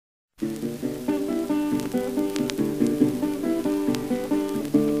Crying,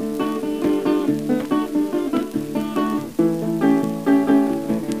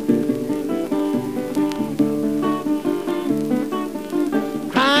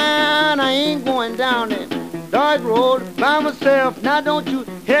 I ain't going down that dark road by myself. Now don't you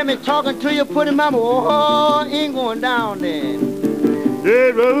hear me talking to you, putting my oh, ain't going down there.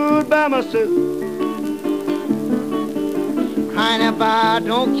 That road by myself. Crying if I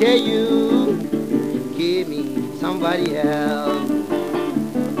don't care you, give me somebody else.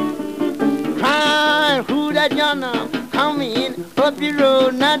 Crying who that yonder coming up the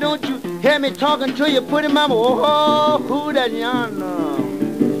road. Now don't you hear me talking to you, putting my oh, who that yonder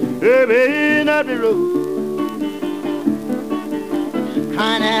coming up the road.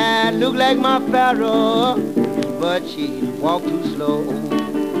 Kinda look like my pharaoh, but she walk too slow.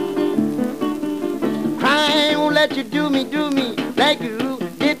 Crying won't let you do me like you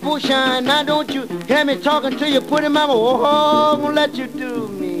did for shine. Now don't you hear me talking to you, putting my oh, won't let you do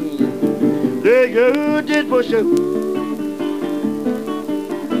me like you did for sure.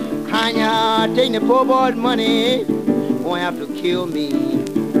 Crying ya taking the poor boy's money, gonna have to kill me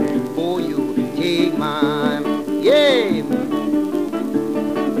before you take mine. Yeah.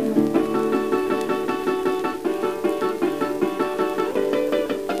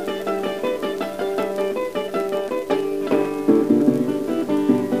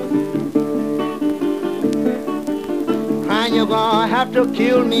 You're gonna have to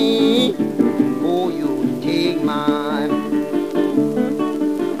kill me before you take mine.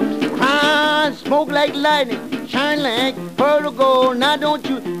 Crying, smoke like lightning, shine like pearl of gold. Now don't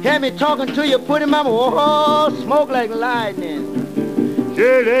you hear me talking to you, putting my oh, smoke like lightning,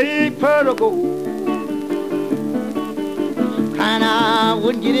 shine like pearl of gold. Crying I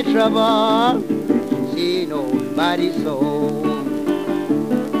wouldn't get in trouble, see nobody's soul.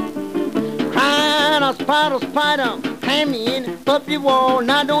 Crying a spider, came in up the wall.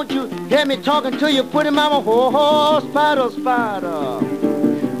 Now don't you hear me talking to you, putting my oh, spider,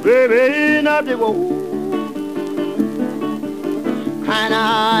 baby, up the wall. Crying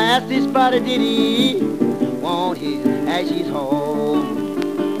I asked this spider, did he want his ashes home?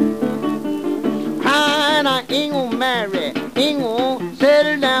 Crying I ain't gonna marry, ain't gonna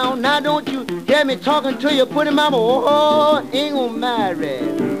settle down. Now don't you hear me talking to you, putting my oh, ain't gonna marry,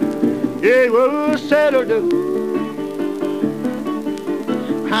 yeah, we'll settle down.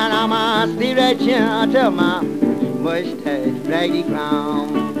 And I'm a stay right here till my mustache drag the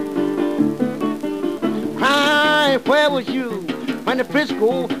ground. Crying, where was you when the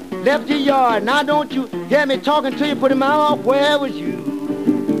Frisco left the yard? Now don't you hear me talking to you, putting my off, where was you?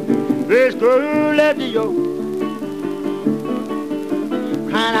 Frisco left the yard.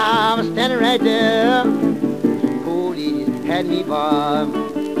 Crying, I'm standing right there, police had me barred.